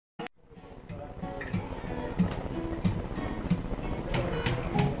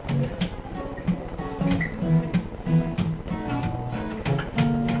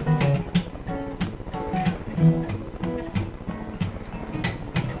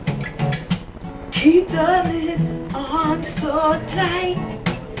Keep the lid on so tight.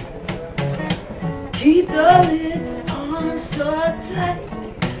 Keep the lid on so tight.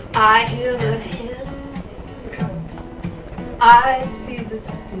 I hear the hiss, I see the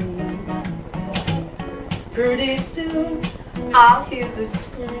steam. Pretty soon I'll hear the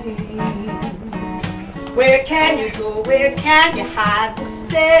scream. Where can you go? Where can you hide? The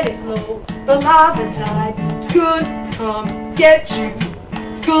steady flow, the lava tide is gonna come get you.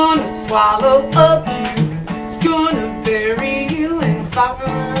 It's gonna swallow up you. It's gonna bury you in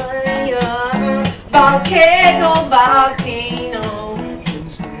fire. Volcano, volcano,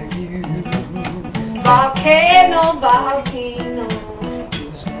 just like you. Volcano, volcano,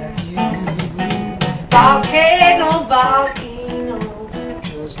 just like you. Volcano, volcano,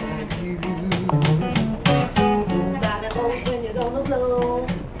 just like you. Nobody knows when you're gonna blow.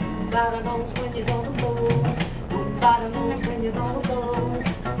 Nobody knows when you're gonna blow. Nobody knows when you're gonna blow.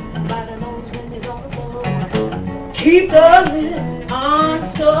 Nobody knows when you're gonna blow. Keep the lid on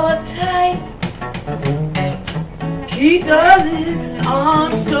so tight. Keep the lid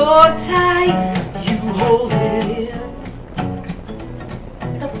on so tight. You hold it in.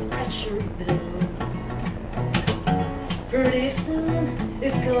 The pressure builds. Pretty soon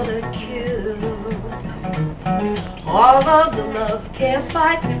it's gonna kill. All of the love can't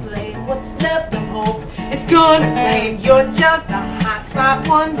fight the flame. What's left of hope? It's gonna claim you're just a hot spot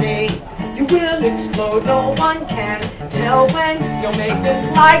one day. You will explode, no one can tell when you'll make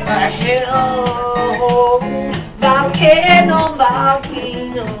this life a hell. Volcano,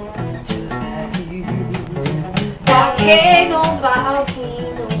 volcano, just like you. Volcano,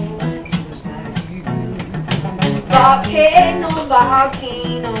 volcano, just like you. Volcano,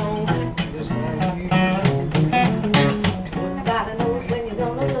 volcano, just like you. Nobody knows when you're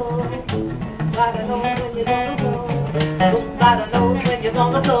gonna blow. Nobody knows when you're gonna blow. Nobody knows when you're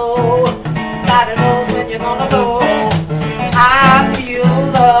gonna blow. Nobody knows when you're gonna blow. I feel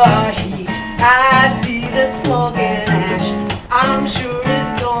the heat. I see the smoke and ash. I'm sure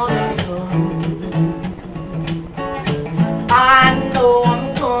it's gonna come. I know I'm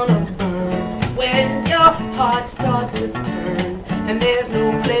gonna burn when your heart starts to turn and there's no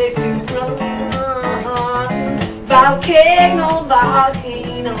place to run. Volcano,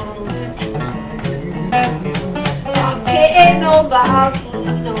 volcano, volcano,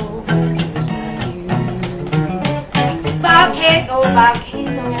 volcano, volcano,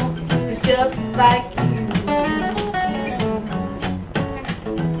 volcano, it's just like you.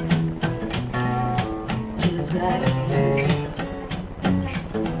 Just like you.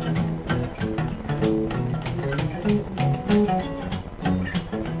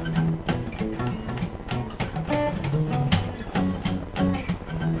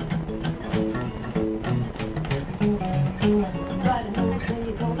 Nobody knows when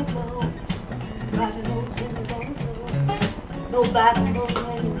you're gonna blow. Nobody knows when you're gonna blow. Nobody knows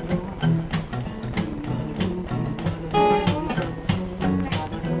when you're gonna blow.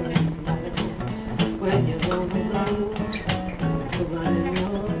 When you're gonna blow. Nobody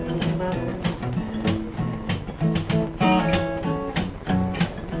knows.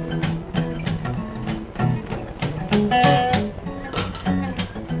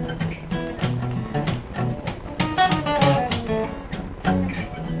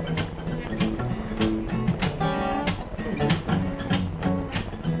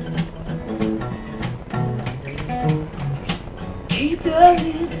 Keep the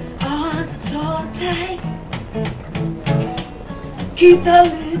lid on so tight. Keep the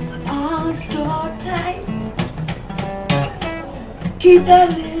lid on so tight. Keep the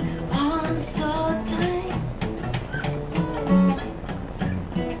lid